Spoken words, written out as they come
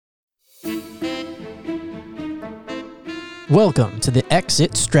Welcome to the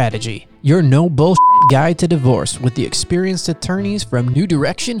Exit Strategy, your no bullshit guide to divorce with the experienced attorneys from New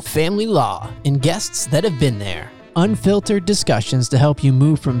Direction Family Law and guests that have been there. Unfiltered discussions to help you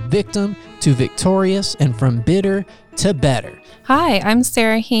move from victim to victorious and from bitter to better. Hi, I'm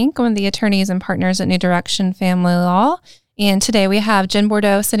Sarah Hink, one of the attorneys and partners at New Direction Family Law. And today we have Jen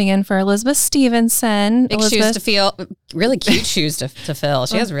Bordeaux sitting in for Elizabeth Stevenson. Big shoes to fill. Really cute shoes to fill.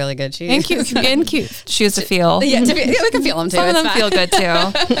 She has really good shoes. And cute shoes to feel. Yeah, we can feel them too. Some of them feel good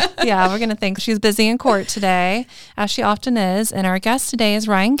too. Yeah, we're going to think she's busy in court today, as she often is. And our guest today is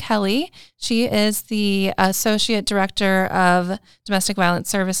Ryan Kelly. She is the Associate Director of Domestic Violence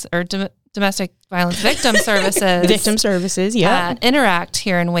Service or Domestic Violence Victim Services. Victim Services, yeah. At Interact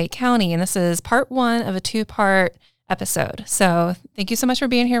here in Wake County. And this is part one of a two-part episode. So thank you so much for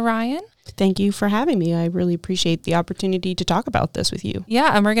being here, Ryan. Thank you for having me. I really appreciate the opportunity to talk about this with you.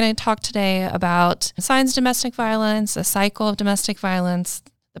 Yeah, and we're going to talk today about signs of domestic violence, a cycle of domestic violence,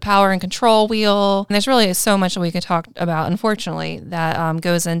 the power and control wheel. And there's really so much that we could talk about, unfortunately, that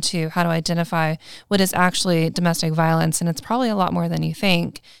goes into how to identify what is actually domestic violence. And it's probably a lot more than you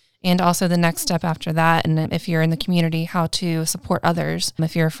think. And also the next step after that, and if you're in the community, how to support others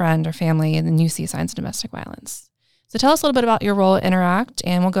if you're a friend or family and then you see signs of domestic violence. So tell us a little bit about your role at Interact,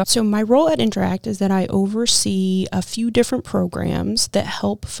 and we'll go. So my role at Interact is that I oversee a few different programs that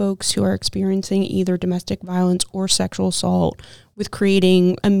help folks who are experiencing either domestic violence or sexual assault with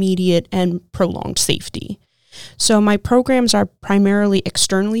creating immediate and prolonged safety. So my programs are primarily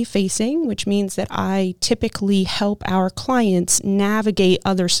externally facing, which means that I typically help our clients navigate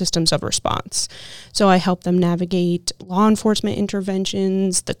other systems of response. So I help them navigate law enforcement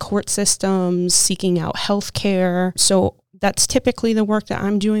interventions, the court systems, seeking out health care. So that's typically the work that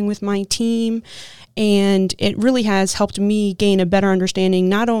I'm doing with my team. And it really has helped me gain a better understanding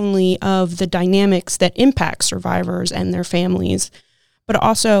not only of the dynamics that impact survivors and their families, but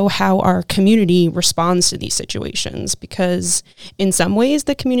also how our community responds to these situations, because in some ways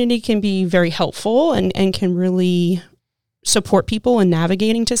the community can be very helpful and can really support people in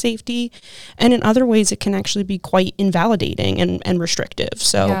navigating to safety. And in other ways, it can actually be quite invalidating and restrictive.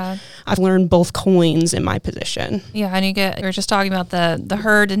 So yeah. I've learned both coins in my position. Yeah, and we were just talking about the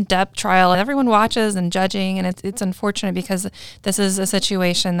Heard and Depp trial. Everyone watches and judging, and it's unfortunate because this is a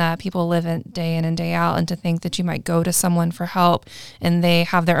situation that people live in and day out, and to think that you might go to someone for help and they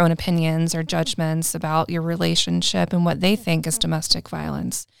have their own opinions or judgments about your relationship and what they think is domestic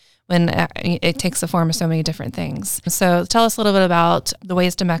violence, when it takes the form of so many different things. So tell us a little bit about the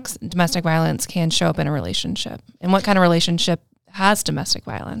ways domestic violence can show up in a relationship, and what kind of relationship has domestic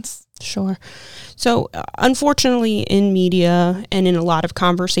violence. Sure. So unfortunately, in media and in a lot of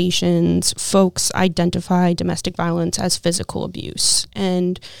conversations, folks identify domestic violence as physical abuse.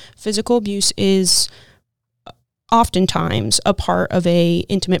 And physical abuse is oftentimes a part of a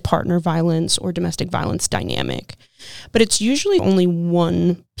intimate partner violence or domestic violence dynamic. But it's usually only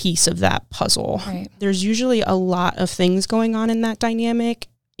one piece of that puzzle. Right. There's usually a lot of things going on in that dynamic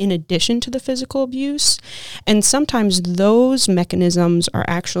in addition to the physical abuse. And sometimes those mechanisms are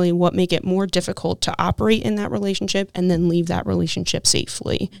actually what make it more difficult to operate in that relationship and then leave that relationship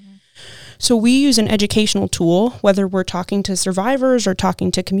safely. Mm-hmm. So we use an educational tool, whether we're talking to survivors or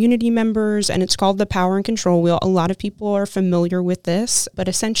talking to community members, and it's called the Power and Control Wheel. A lot of people are familiar with this, but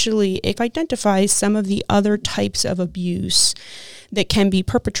essentially it identifies some of the other types of abuse that can be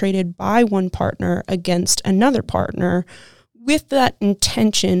perpetrated by one partner against another partner with that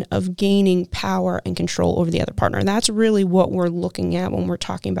intention of gaining power and control over the other partner. That's really what we're looking at when we're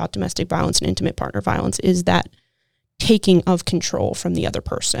talking about domestic violence and intimate partner violence, is that taking of control from the other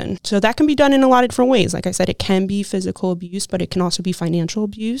person. So that can be done in a lot of different ways. Like I said, it can be physical abuse, but it can also be financial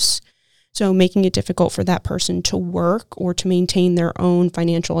abuse. So making it difficult for that person to work or to maintain their own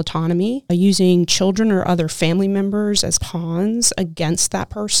financial autonomy, using children or other family members as pawns against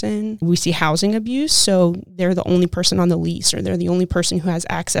that person. We see housing abuse. So they're the only person on the lease, or they're the only person who has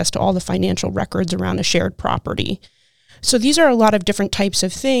access to all the financial records around a shared property. So these are a lot of different types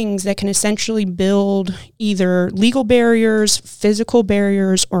of things that can essentially build either legal barriers, physical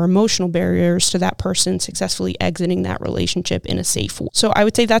barriers, or emotional barriers to that person successfully exiting that relationship in a safe way. So I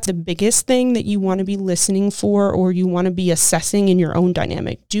would say that's the biggest thing that you want to be listening for, or you want to be assessing in your own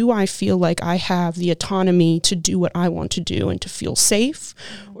dynamic. Do I feel like I have the autonomy to do what I want to do and to feel safe,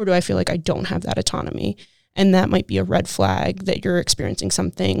 or do I feel like I don't have that autonomy? And that might be a red flag that you're experiencing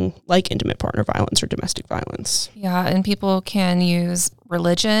something like intimate partner violence or domestic violence. Yeah, and people can use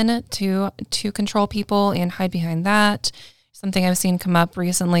religion to control people and hide behind that. Something I've seen come up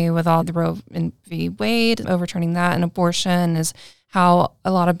recently with all the Roe v. Wade, overturning that, and abortion, is how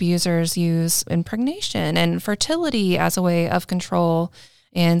a lot of abusers use impregnation and fertility as a way of control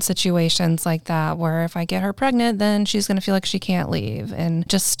in situations like that, where if I get her pregnant, then she's going to feel like she can't leave. And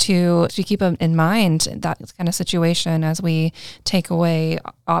just to keep in mind that kind of situation as we take away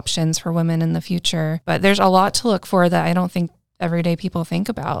options for women in the future. But there's a lot to look for that I don't think everyday people think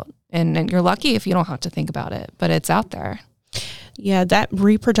about. And you're lucky if you don't have to think about it, but it's out there. Yeah, that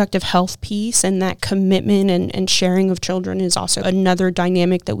reproductive health piece and that commitment and sharing of children is also another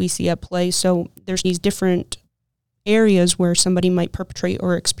dynamic that we see at play. So there's these different areas where somebody might perpetrate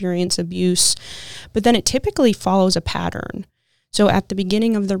or experience abuse, but then it typically follows a pattern. So at the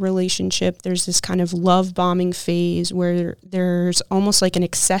beginning of the relationship, there's this kind of love bombing phase where there's almost like an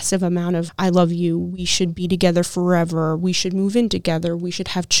excessive amount of, I love you, we should be together forever, we should move in together, we should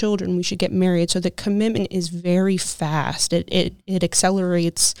have children, we should get married. So the commitment is very fast. It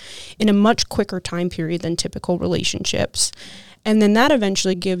accelerates in a much quicker time period than typical relationships. And then that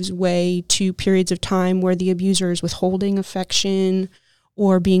eventually gives way to periods of time where the abuser is withholding affection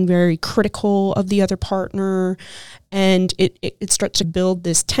or being very critical of the other partner. And it starts to build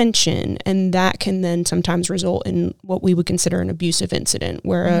this tension. And that can then sometimes result in what we would consider an abusive incident,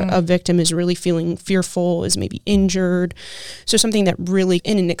 where a victim is really feeling fearful, is maybe injured. So something that really,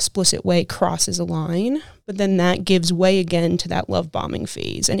 in an explicit way, crosses a line. But then that gives way again to that love bombing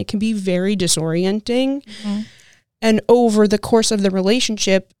phase. And it can be very disorienting. And over the course of the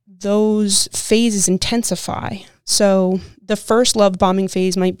relationship, those phases intensify. So the first love bombing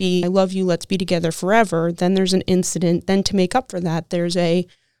phase might be, I love you, let's be together forever. Then there's an incident. Then to make up for that, there's a,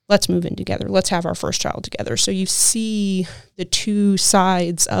 let's move in together. Let's have our first child together. So you see the two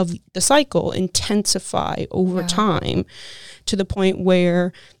sides of the cycle intensify over time to the point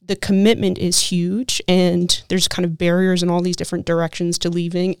where the commitment is huge and there's kind of barriers in all these different directions to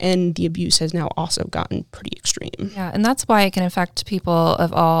leaving, and the abuse has now also gotten pretty extreme. Yeah, and that's why it can affect people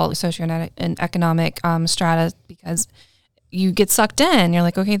of all socioeconomic and economic strata, because you get sucked in. You're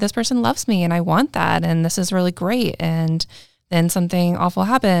like, okay, this person loves me and I want that and this is really great. And then something awful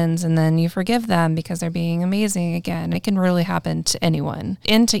happens and then you forgive them because they're being amazing again. It can really happen to anyone,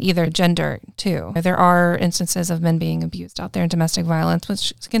 and to either gender too. There are instances of men being abused out there in domestic violence,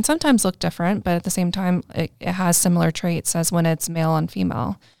 which can sometimes look different, but at the same time, it has similar traits as when it's male on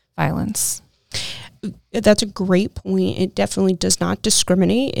female violence. That's a great point. It definitely does not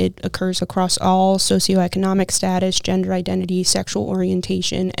discriminate. It occurs across all socioeconomic status, gender identity, sexual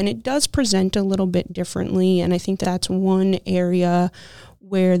orientation, and it does present a little bit differently. And I think that's one area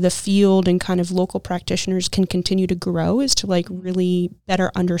where the field and kind of local practitioners can continue to grow, is to like really better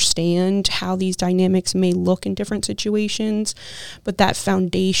understand how these dynamics may look in different situations. But that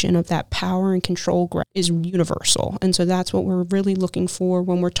foundation of that power and control is universal. And so that's what we're really looking for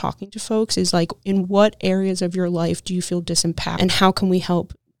when we're talking to folks, is like, in what areas of your life do you feel disimpacted, and how can we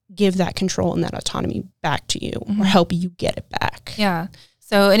help give that control and that autonomy back to you, or help you get it back? Yeah.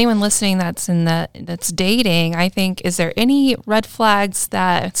 So anyone listening that's dating, I think, is there any red flags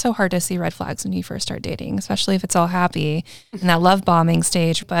that, it's so hard to see red flags when you first start dating, especially if it's all happy in that love bombing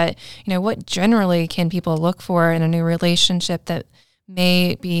stage. But, what generally can people look for in a new relationship that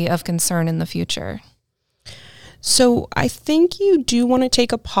may be of concern in the future? So I think you do want to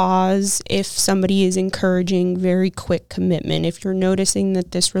take a pause if somebody is encouraging very quick commitment. If you're noticing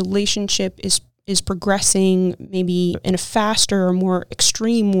that this relationship is progressing maybe in a faster or more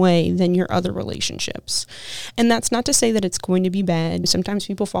extreme way than your other relationships. And that's not to say that it's going to be bad. Sometimes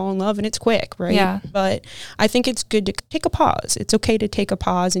people fall in love and it's quick, right? Yeah. But I think it's good to take a pause. It's okay to take a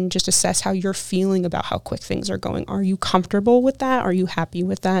pause and just assess how you're feeling about how quick things are going. Are you comfortable with that? Are you happy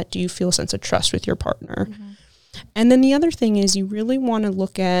with that? Do you feel a sense of trust with your partner? And then the other thing is, you really want to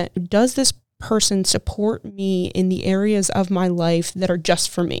look at, does this person support me in the areas of my life that are just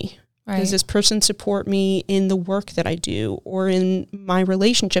for me? Right. Does this person support me in the work that I do, or in my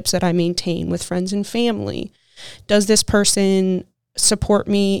relationships that I maintain with friends and family? Does this person support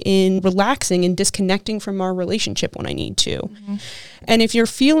me in relaxing and disconnecting from our relationship when I need to? And if you're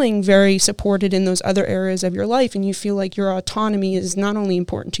feeling very supported in those other areas of your life, and you feel like your autonomy is not only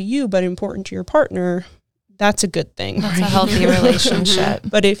important to you, but important to your partner, that's a good thing. That's right? A healthy relationship.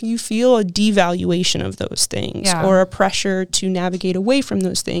 But if you feel a devaluation of those things, or a pressure to navigate away from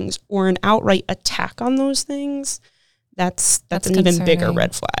those things, or an outright attack on those things, that's an even bigger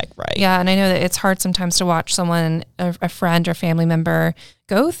red flag, right? Yeah, and I know that it's hard sometimes to watch someone, a friend or family member,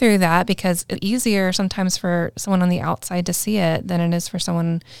 go through that, because it's easier sometimes for someone on the outside to see it than it is for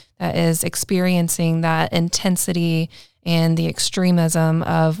someone that is experiencing that intensity and the extremism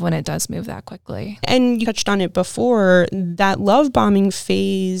of when it does move that quickly. And you touched on it before, that love bombing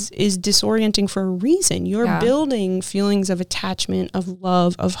phase is disorienting for a reason. You're building feelings of attachment, of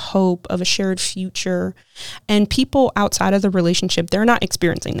love, of hope, of a shared future. And people outside of the relationship, they're not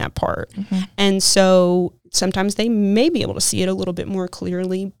experiencing that part. And so sometimes they may be able to see it a little bit more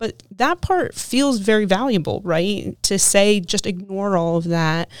clearly, but that part feels very valuable, right? To say, just ignore all of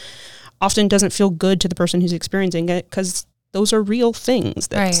that often doesn't feel good to the person who's experiencing it, because those are real things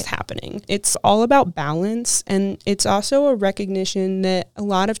that's happening. It's all about balance. And it's also a recognition that a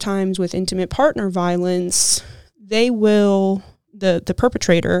lot of times with intimate partner violence, the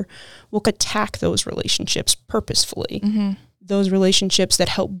perpetrator will attack those relationships purposefully. Those relationships that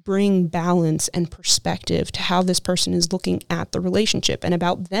help bring balance and perspective to how this person is looking at the relationship and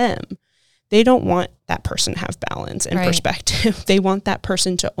about them. They don't want that person to have balance and perspective. They want that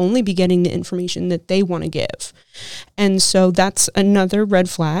person to only be getting the information that they want to give. And so that's another red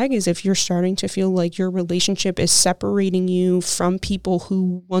flag, is if you're starting to feel like your relationship is separating you from people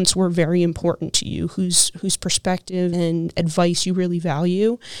who once were very important to you, whose perspective and advice you really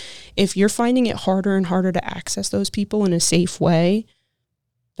value. If you're finding it harder and harder to access those people in a safe way,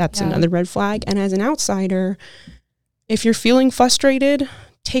 that's another red flag. And as an outsider, if you're feeling frustrated,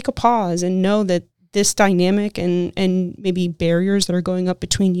 take a pause and know that this dynamic and maybe barriers that are going up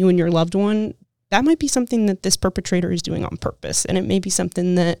between you and your loved one, that might be something that this perpetrator is doing on purpose. And it may be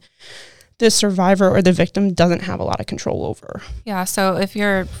something that the survivor or the victim doesn't have a lot of control over. Yeah. So if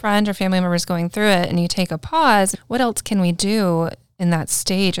your friend or family member is going through it and you take a pause, what else can we do in that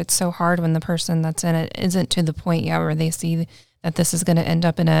stage? It's so hard when the person that's in it isn't to the point yet where they see that this is going to end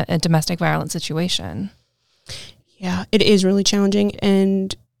up in a domestic violence situation. Yeah, it is really challenging.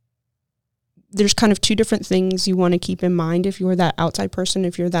 And there's kind of two different things you want to keep in mind if you're that outside person,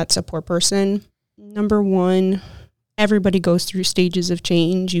 if you're that support person. Number one, everybody goes through stages of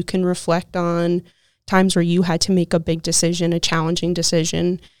change. You can reflect on times where you had to make a big decision, a challenging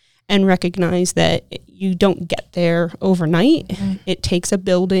decision, and recognize that you don't get there overnight. It takes a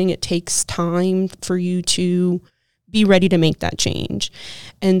building. It takes time for you to be ready to make that change.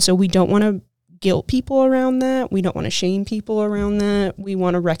 And so we don't want to guilt people around that. We don't want to shame people around that. We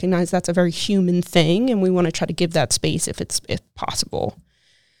want to recognize that's a very human thing, and we want to try to give that space if possible.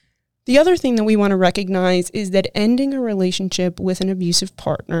 The other thing that we want to recognize is that ending a relationship with an abusive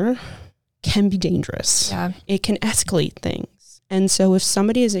partner can be dangerous. Yeah. It can escalate things. And so if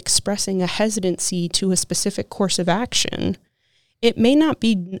somebody is expressing a hesitancy to a specific course of action, it may not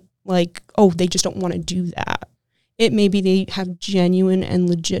be like, oh, they just don't want to do that. It may be they have genuine and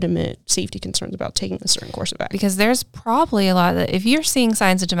legitimate safety concerns about taking a certain course of action. Because there's probably a lot that if you're seeing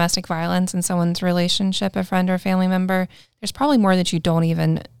signs of domestic violence in someone's relationship, a friend or a family member, there's probably more that you don't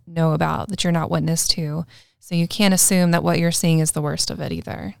even know about, that you're not witness to. So you can't assume that what you're seeing is the worst of it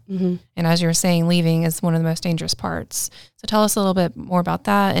either. And as you were saying, leaving is one of the most dangerous parts. So tell us a little bit more about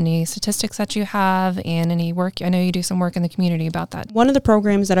that, any statistics that you have and any work. I know you do some work in the community about that. One of the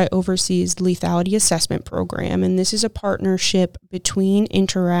programs that I oversee is the Lethality Assessment Program, and this is a partnership between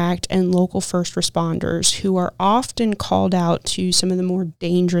Interact and local first responders who are often called out to some of the more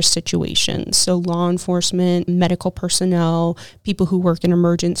dangerous situations. So law enforcement, medical personnel, people who work in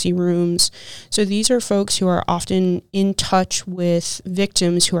emergency rooms. So these are folks who are often in touch with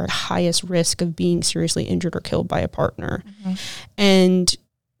victims who are at highest risk of being seriously injured or killed by a partner. And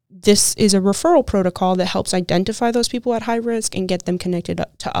this is a referral protocol that helps identify those people at high risk and get them connected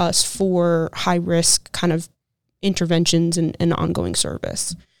to us for high risk kind of interventions and ongoing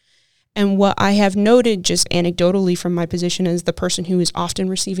service. And what I have noted just anecdotally from my position as the person who is often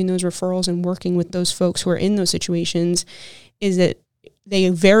receiving those referrals and working with those folks who are in those situations is that they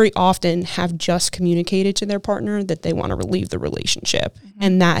very often have just communicated to their partner that they want to relieve the relationship.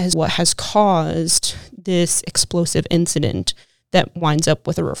 And that is what has caused this explosive incident that winds up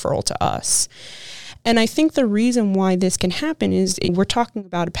with a referral to us. And I think the reason why this can happen is we're talking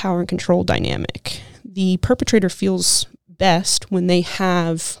about a power and control dynamic. The perpetrator feels best when they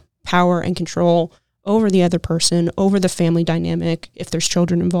have power and control over the other person, over the family dynamic, if there's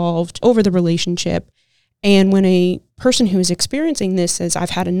children involved, over the relationship. And when a person who is experiencing this says,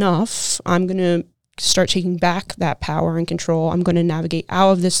 I've had enough, I'm going to start taking back that power and control, I'm going to navigate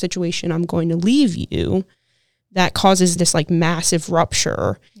out of this situation, I'm going to leave you, that causes this like massive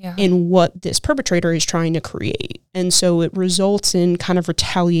rupture in what this perpetrator is trying to create. And so it results in kind of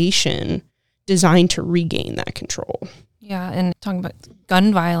retaliation designed to regain that control. Yeah, and talking about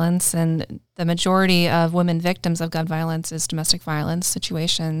gun violence, and the majority of women victims of gun violence is domestic violence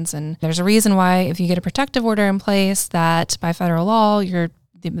situations. And there's a reason why if you get a protective order in place that by federal law,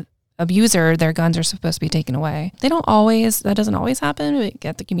 the abuser, their guns are supposed to be taken away. That doesn't always happen. We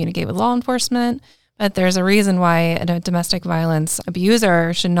get to communicate with law enforcement, but there's a reason why a domestic violence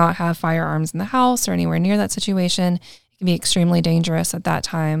abuser should not have firearms in the house or anywhere near that situation. It can be extremely dangerous at that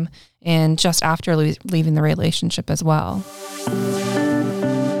time and just after leaving the relationship as well.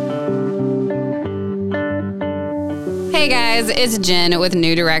 Hey guys, it's Jen with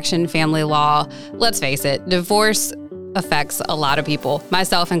New Direction Family Law. Let's face it, divorce affects a lot of people,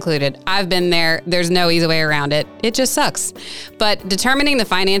 myself included. I've been there. There's no easy way around it. It just sucks. But determining the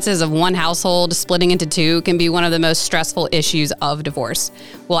finances of one household, splitting into two, can be one of the most stressful issues of divorce.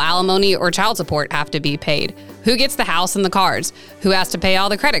 Will alimony or child support have to be paid? Who gets the house and the cars? Who has to pay all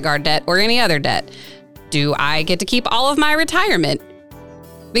the credit card debt or any other debt? Do I get to keep all of my retirement?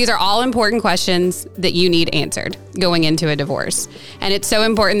 These are all important questions that you need answered going into a divorce. And it's so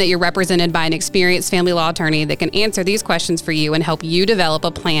important that you're represented by an experienced family law attorney that can answer these questions for you and help you develop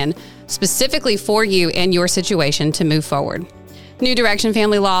a plan specifically for you and your situation to move forward. New Direction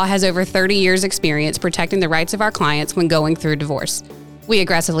Family Law has over 30 years experience protecting the rights of our clients when going through divorce. We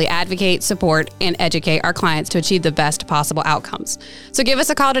aggressively advocate, support, and educate our clients to achieve the best possible outcomes. So give us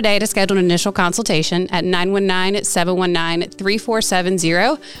a call today to schedule an initial consultation at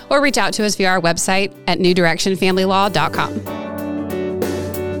 919-719-3470 or reach out to us via our website at newdirectionfamilylaw.com.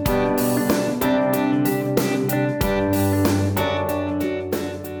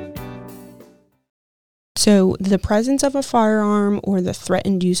 So the presence of a firearm or the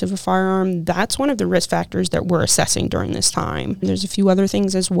threatened use of a firearm, that's one of the risk factors that we're assessing during this time. There's a few other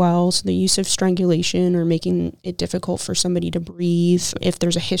things as well. So the use of strangulation or making it difficult for somebody to breathe. If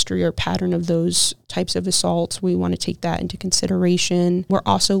there's a history or pattern of those types of assaults, we want to take that into consideration. We're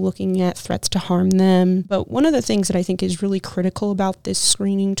also looking at threats to harm them. But one of the things that I think is really critical about this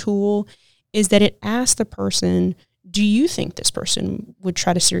screening tool is that it asks the person, do you think this person would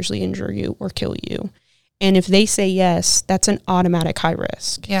try to seriously injure you or kill you? And if they say yes, that's an automatic high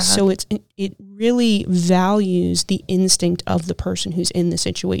risk. Yeah. So it really values the instinct of the person who's in the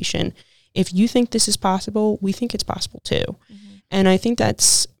situation. If you think this is possible, we think it's possible too. Mm-hmm. And I think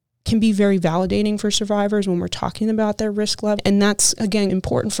that's can be very validating for survivors when we're talking about their risk level. And that's, again,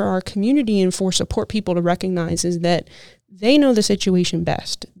 important for our community and for support people to recognize is that they know the situation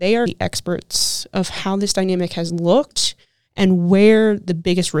best. They are the experts of how this dynamic has looked and where the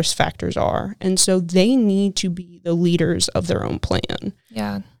biggest risk factors are. And so they need to be the leaders of their own plan.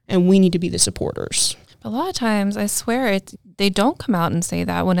 Yeah. And we need to be the supporters. A lot of times, I swear, they don't come out and say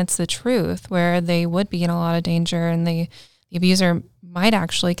that when it's the truth, where they would be in a lot of danger and the abuser might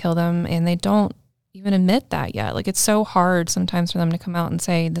actually kill them, and they don't even admit that yet. Like, it's so hard sometimes for them to come out and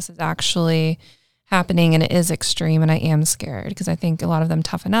say, this is actually happening and it is extreme and I am scared, because I think a lot of them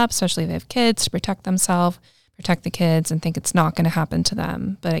toughen up, especially if they have kids, to protect themselves, protect the kids, and think it's not going to happen to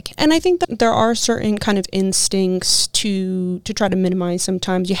them, but it can. And I think that there are certain kind of instincts to try to minimize.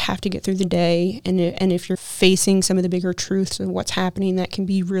 Sometimes you have to get through the day, and if you're facing some of the bigger truths of what's happening, that can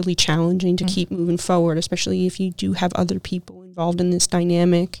be really challenging to keep moving forward, especially if you do have other people involved in this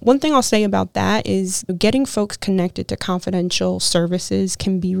dynamic. One thing I'll say about that is getting folks connected to confidential services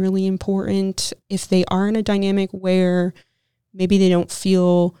can be really important if they are in a dynamic where maybe they don't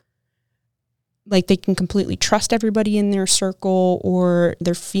feel like they can completely trust everybody in their circle, or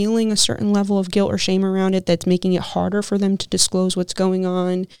they're feeling a certain level of guilt or shame around it that's making it harder for them to disclose what's going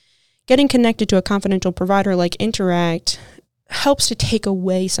on. Getting connected to a confidential provider like Interact helps to take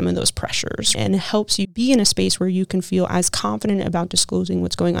away some of those pressures and helps you be in a space where you can feel as confident about disclosing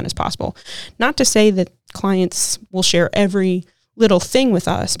what's going on as possible. Not to say that clients will share every little thing with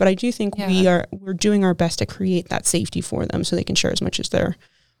us, but I do think we're doing our best to create that safety for them so they can share as much as they're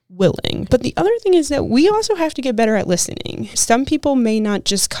willing. But the other thing is that we also have to get better at listening. Some people may not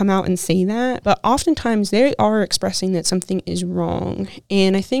just come out and say that, but oftentimes they are expressing that something is wrong.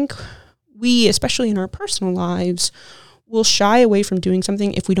 And I think we, especially in our personal lives, will shy away from doing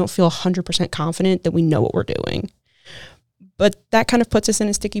something if we don't feel 100% confident that we know what we're doing. But that kind of puts us in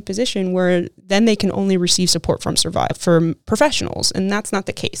a sticky position where then they can only receive support from professionals. And that's not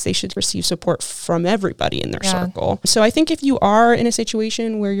the case. They should receive support from everybody in their circle. So I think if you are in a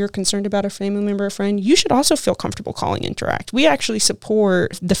situation where you're concerned about a family member or friend, you should also feel comfortable calling Interact. We actually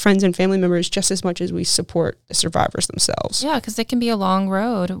support the friends and family members just as much as we support the survivors themselves. Yeah, because it can be a long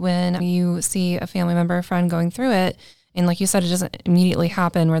road when you see a family member or friend going through it. And like you said, it doesn't immediately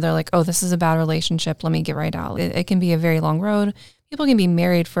happen where they're like, oh, this is a bad relationship, let me get right out. It can be a very long road. People can be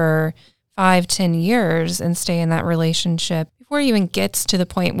married for 5-10 years and stay in that relationship before it even gets to the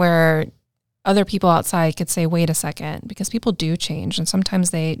point where other people outside could say, wait a second, because people do change. And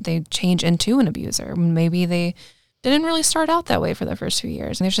sometimes they change into an abuser. Maybe they didn't really start out that way for the first few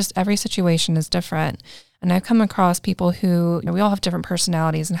years. And there's just, every situation is different. And I've come across people who, we all have different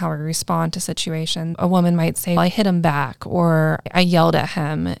personalities and how we respond to situations. A woman might say, well, I hit him back, or I yelled at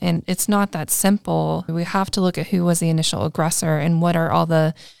him. And it's not that simple. We have to look at who was the initial aggressor and what are all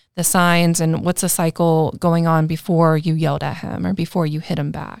the signs and what's the cycle going on before you yelled at him or before you hit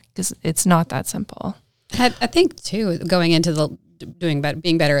him back, because it's not that simple. I think too, going into the being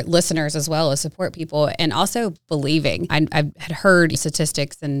better at listeners as well as support people, and also believing. I had heard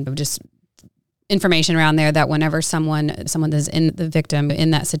statistics and just information around there that whenever someone is in the victim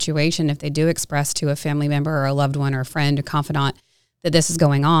in that situation, if they do express to a family member or a loved one or a friend or confidant that this is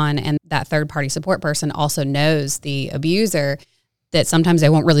going on, and that third party support person also knows the abuser, that sometimes they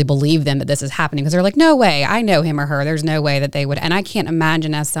won't really believe them that this is happening, because they're like, no way, I know him or her. There's no way that they would. And I can't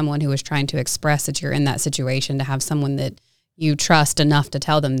imagine, as someone who is trying to express that you're in that situation, to have someone that you trust enough to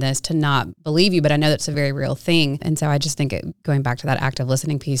tell them this to not believe you. But I know that's a very real thing. And so I just think going back to that active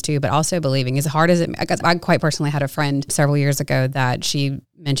listening piece too, but also believing, as hard as it, I quite personally had a friend several years ago that she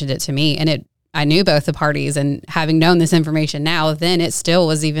mentioned it to me, and I knew both the parties, and having known this information now, then it still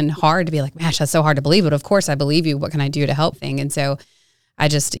was even hard to be like, gosh, that's so hard to believe. But of course I believe you. What can I do to help thing? And so I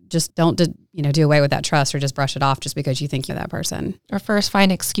just don't do away with that trust, or just brush it off just because you think you're that person. Or first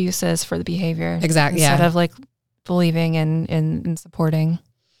find excuses for the behavior. Exactly. Instead of like believing and supporting.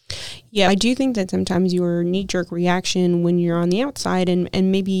 Yeah, I do think that sometimes your knee-jerk reaction when you're on the outside and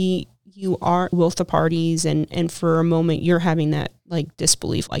maybe you are with the parties and for a moment you're having that like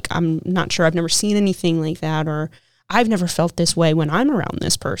disbelief, like, I'm not sure, I've never seen anything like that, or I've never felt this way when I'm around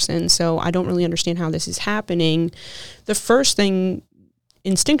this person, so I don't really understand how this is happening. The first thing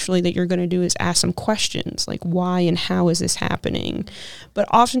instinctually that you're going to do is ask some questions, like, why and how is this happening? But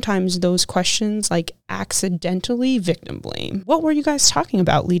oftentimes those questions like accidentally victim blame. What were you guys talking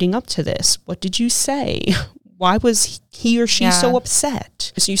about leading up to this? What did you say? Why was he or she so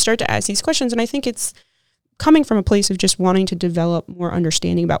upset? So you start to ask these questions, and I think it's coming from a place of just wanting to develop more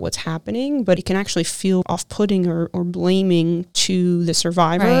understanding about what's happening, but it can actually feel off-putting or blaming to the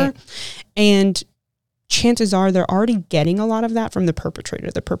survivor. Right. And chances are they're already getting a lot of that from the perpetrator.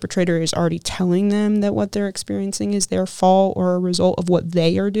 The perpetrator is already telling them that what they're experiencing is their fault or a result of what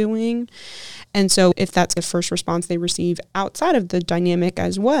they are doing. And so if that's the first response they receive outside of the dynamic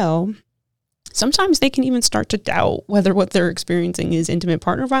as well, sometimes they can even start to doubt whether what they're experiencing is intimate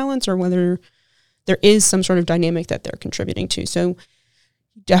partner violence or whether there is some sort of dynamic that they're contributing to. So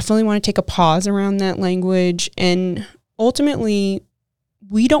you definitely want to take a pause around that language. And ultimately,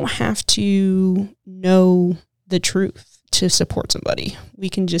 we don't have to know the truth to support somebody. We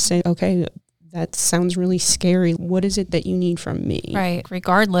can just say, okay, that sounds really scary. What is it that you need from me? Right.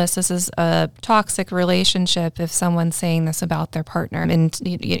 Regardless, this is a toxic relationship if someone's saying this about their partner. And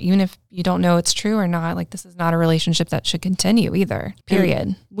even if you don't know it's true or not, like, this is not a relationship that should continue either, period.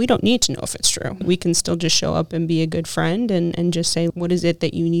 And we don't need to know if it's true. We can still just show up and be a good friend and just say, what is it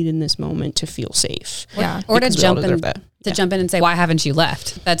that you need in this moment to feel safe? Yeah. Or to jump in. Yeah. Jump in and say, why haven't you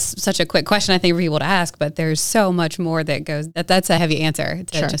left? That's such a quick question, I think, for people to ask, but there's so much more that goes, that's a heavy answer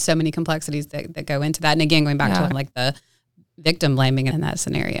to just so many complexities that go into that. And again, going back to like the victim blaming in that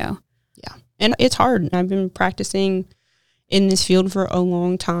scenario. Yeah. And it's hard. I've been practicing in this field for a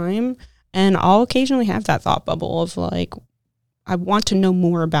long time, and I'll occasionally have that thought bubble of like, I want to know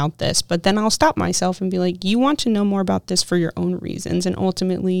more about this, but then I'll stop myself and be like, you want to know more about this for your own reasons. And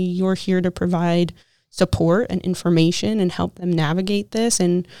ultimately you're here to provide support and information and help them navigate this.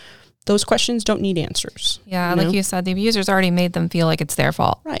 And those questions don't need answers. Yeah. Like you said, the abuser's already made them feel like it's their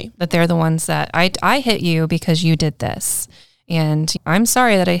fault. Right. That they're the ones that I hit you because you did this. And I'm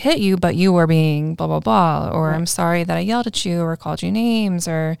sorry that I hit you, but you were being blah, blah, blah. Or I'm sorry that I yelled at you or called you names,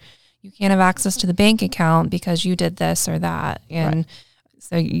 or you can't have access to the bank account because you did this or that. And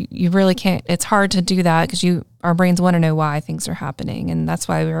so you really can't, it's hard to do that because our brains want to know why things are happening. And that's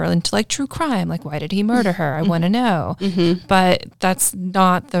why we were into like true crime. Like, why did he murder her? I want to know. But that's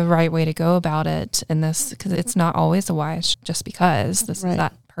not the right way to go about it in this, because it's not always a why, just because this is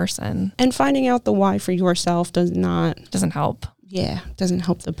that person. And finding out the why for yourself doesn't help. Yeah, doesn't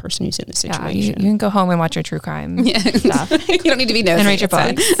help the person who's in the situation. Yeah, you can go home and watch your true crime stuff. You don't need to be nosy. And read your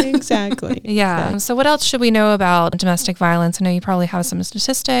books. Exactly. Yeah. So what else should we know about domestic violence? I know you probably have some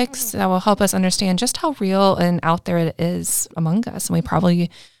statistics that will help us understand just how real and out there it is among us. And we probably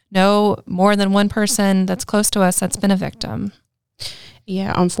know more than one person that's close to us that's been a victim.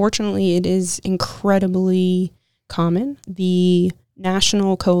 Yeah, unfortunately, it is incredibly common. The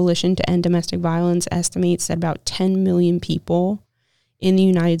National Coalition to End Domestic Violence estimates that about 10 million people in the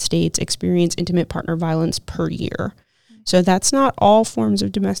United States experience intimate partner violence per year. So that's not all forms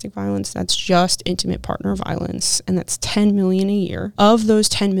of domestic violence. That's just intimate partner violence. And that's 10 million a year. Of those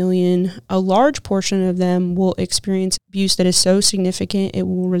 10 million, a large portion of them will experience abuse that is so significant it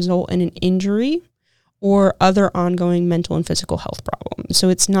will result in an injury or other ongoing mental and physical health problems. So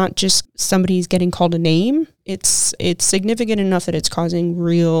it's not just somebody's getting called a name. It's significant enough that it's causing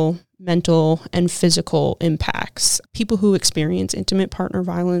real mental and physical impacts. People who experience intimate partner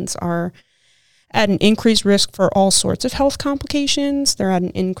violence are at an increased risk for all sorts of health complications. They're at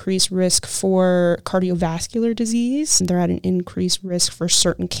an increased risk for cardiovascular disease. They're at an increased risk for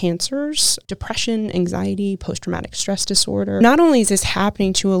certain cancers, depression, anxiety, post-traumatic stress disorder. Not only is this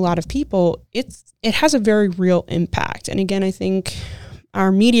happening to a lot of people, it has a very real impact. And again, I think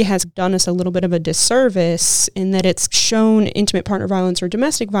our media has done us a little bit of a disservice in that it's shown intimate partner violence or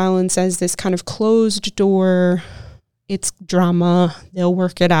domestic violence as this kind of closed door, it's drama, they'll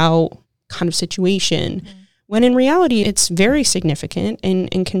work it out kind of situation, when in reality it's very significant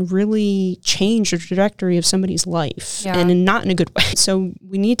and can really change the trajectory of somebody's life, and not in a good way. So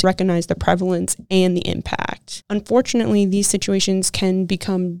we need to recognize the prevalence and the impact. Unfortunately, these situations can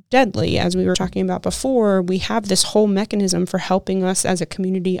become deadly. As we were talking about before, we have this whole mechanism for helping us as a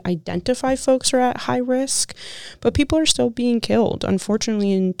community identify folks who are at high risk, but people are still being killed.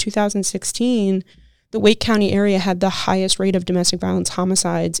 Unfortunately, in 2016, the Wake County area had the highest rate of domestic violence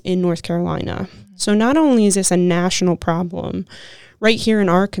homicides in North Carolina. So not only is this a national problem, right here in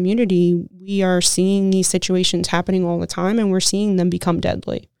our community, we are seeing these situations happening all the time, and we're seeing them become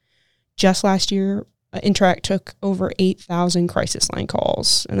deadly. Just last year, Interact took over 8,000 crisis line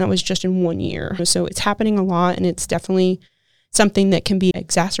calls, and that was just in 1 year. So it's happening a lot, and it's definitely something that can be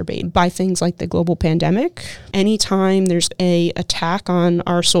exacerbated by things like the global pandemic. Anytime there's a attack on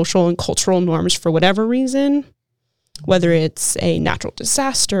our social and cultural norms for whatever reason, whether it's a natural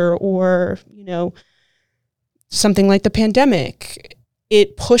disaster or, something like the pandemic,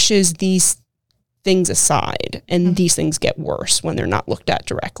 it pushes these things aside, and these things get worse when they're not looked at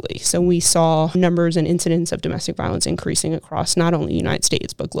directly. So we saw numbers and incidents of domestic violence increasing across not only the United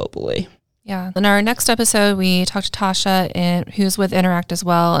States, but globally. Yeah. In our next episode, we talked to Tasha, who's with Interact as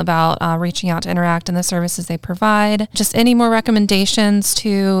well, about reaching out to Interact and the services they provide. Just any more recommendations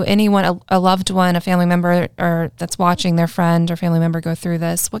to anyone, a loved one, a family member, or that's watching their friend or family member go through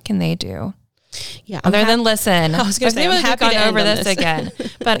this? What can they do? Yeah. Other than listen. I was going to say, I'm happy to over this again.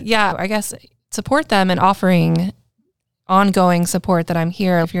 But yeah, I guess support them and offering ongoing support that I'm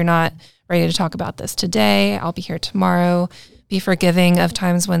here. If you're not ready to talk about this today, I'll be here tomorrow. Be forgiving of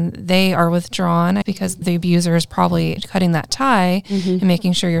times when they are withdrawn, because the abuser is probably cutting that tie and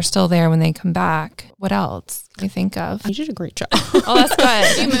making sure you're still there when they come back. What else can you think of? You did a great job. Oh, that's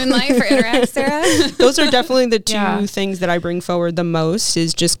good. Do you moonlight for Interact, Sarah? Those are definitely the two things that I bring forward the most,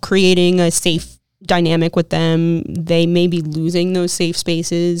 is just creating a safe dynamic with them. They may be losing those safe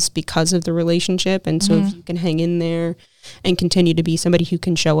spaces because of the relationship. And so if you can hang in there and continue to be somebody who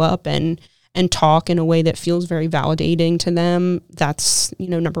can show up and talk in a way that feels very validating to them, that's,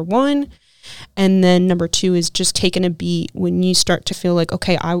 number one. And then number two is just taking a beat when you start to feel like,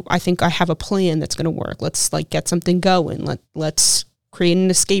 okay, I think I have a plan that's going to work. Let's get something going. Let's create an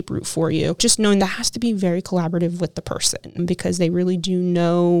escape route for you. Just knowing that has to be very collaborative with the person, because they really do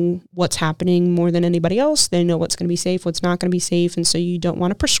know what's happening more than anybody else. They know what's going to be safe, what's not going to be safe. And so you don't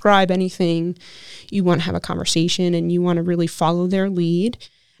want to prescribe anything. You want to have a conversation, and you want to really follow their lead.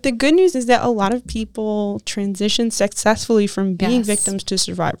 The good news is that a lot of people transition successfully from being victims to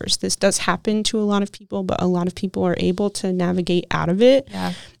survivors. This does happen to a lot of people, but a lot of people are able to navigate out of it.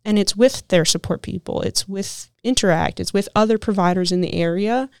 Yeah. And it's with their support people. It's with Interact. It's with other providers in the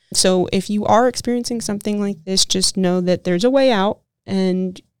area. So if you are experiencing something like this, just know that there's a way out,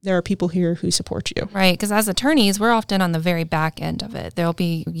 and there are people here who support you. Right, because as attorneys, we're often on the very back end of it. There'll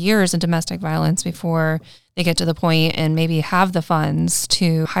be years of domestic violence before they get to the point and maybe have the funds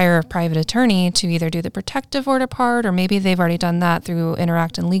to hire a private attorney to either do the protective order part, or maybe they've already done that through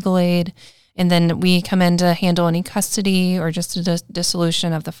Interact and Legal Aid. And then we come in to handle any custody or just a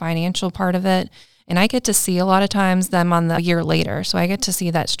dissolution of the financial part of it. And I get to see a lot of times them on the year later. So I get to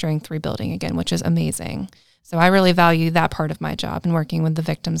see that strength rebuilding again, which is amazing. So I really value that part of my job and working with the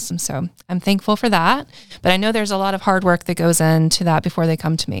victims. And so I'm thankful for that. But I know there's a lot of hard work that goes into that before they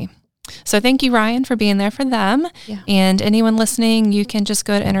come to me. So thank you, Ryan, for being there for them. Yeah. And anyone listening, you can just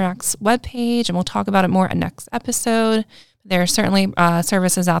go to Interact's webpage, and we'll talk about it more in next episode. There are certainly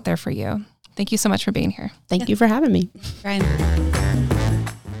services out there for you. Thank you so much for being here. Thank you for having me. Ryan.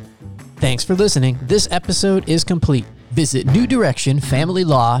 Thanks for listening. This episode is complete. Visit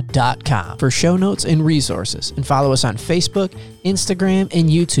newdirectionfamilylaw.com for show notes and resources, and follow us on Facebook, Instagram, and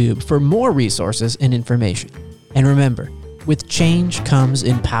YouTube for more resources and information. And remember, with change comes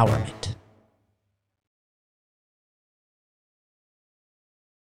empowerment.